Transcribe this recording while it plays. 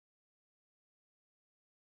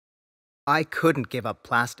I couldn't give up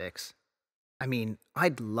plastics. I mean,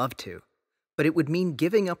 I'd love to, but it would mean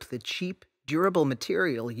giving up the cheap, durable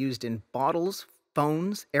material used in bottles,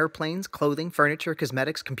 phones, airplanes, clothing, furniture,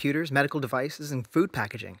 cosmetics, computers, medical devices, and food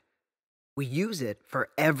packaging. We use it for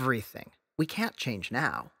everything. We can't change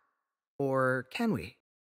now. Or can we?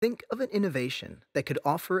 Think of an innovation that could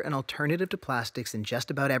offer an alternative to plastics in just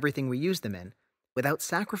about everything we use them in, without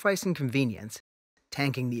sacrificing convenience,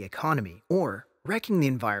 tanking the economy, or wrecking the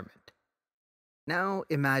environment. Now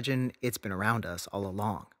imagine it's been around us all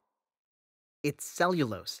along. It's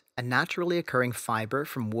cellulose, a naturally occurring fiber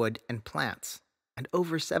from wood and plants, and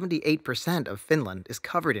over 78% of Finland is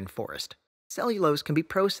covered in forest. Cellulose can be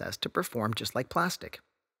processed to perform just like plastic.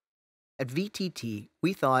 At VTT,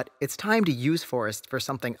 we thought it's time to use forests for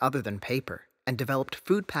something other than paper, and developed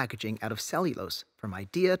food packaging out of cellulose from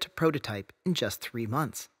idea to prototype in just 3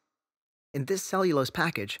 months. In this cellulose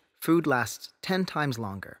package, food lasts 10 times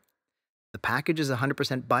longer. The package is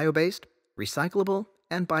 100% bio-based, recyclable,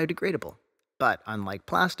 and biodegradable. But unlike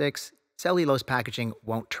plastics, cellulose packaging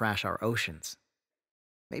won't trash our oceans.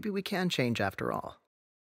 Maybe we can change after all.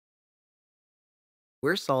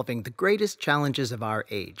 We're solving the greatest challenges of our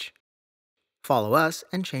age. Follow us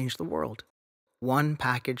and change the world, one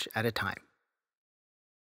package at a time.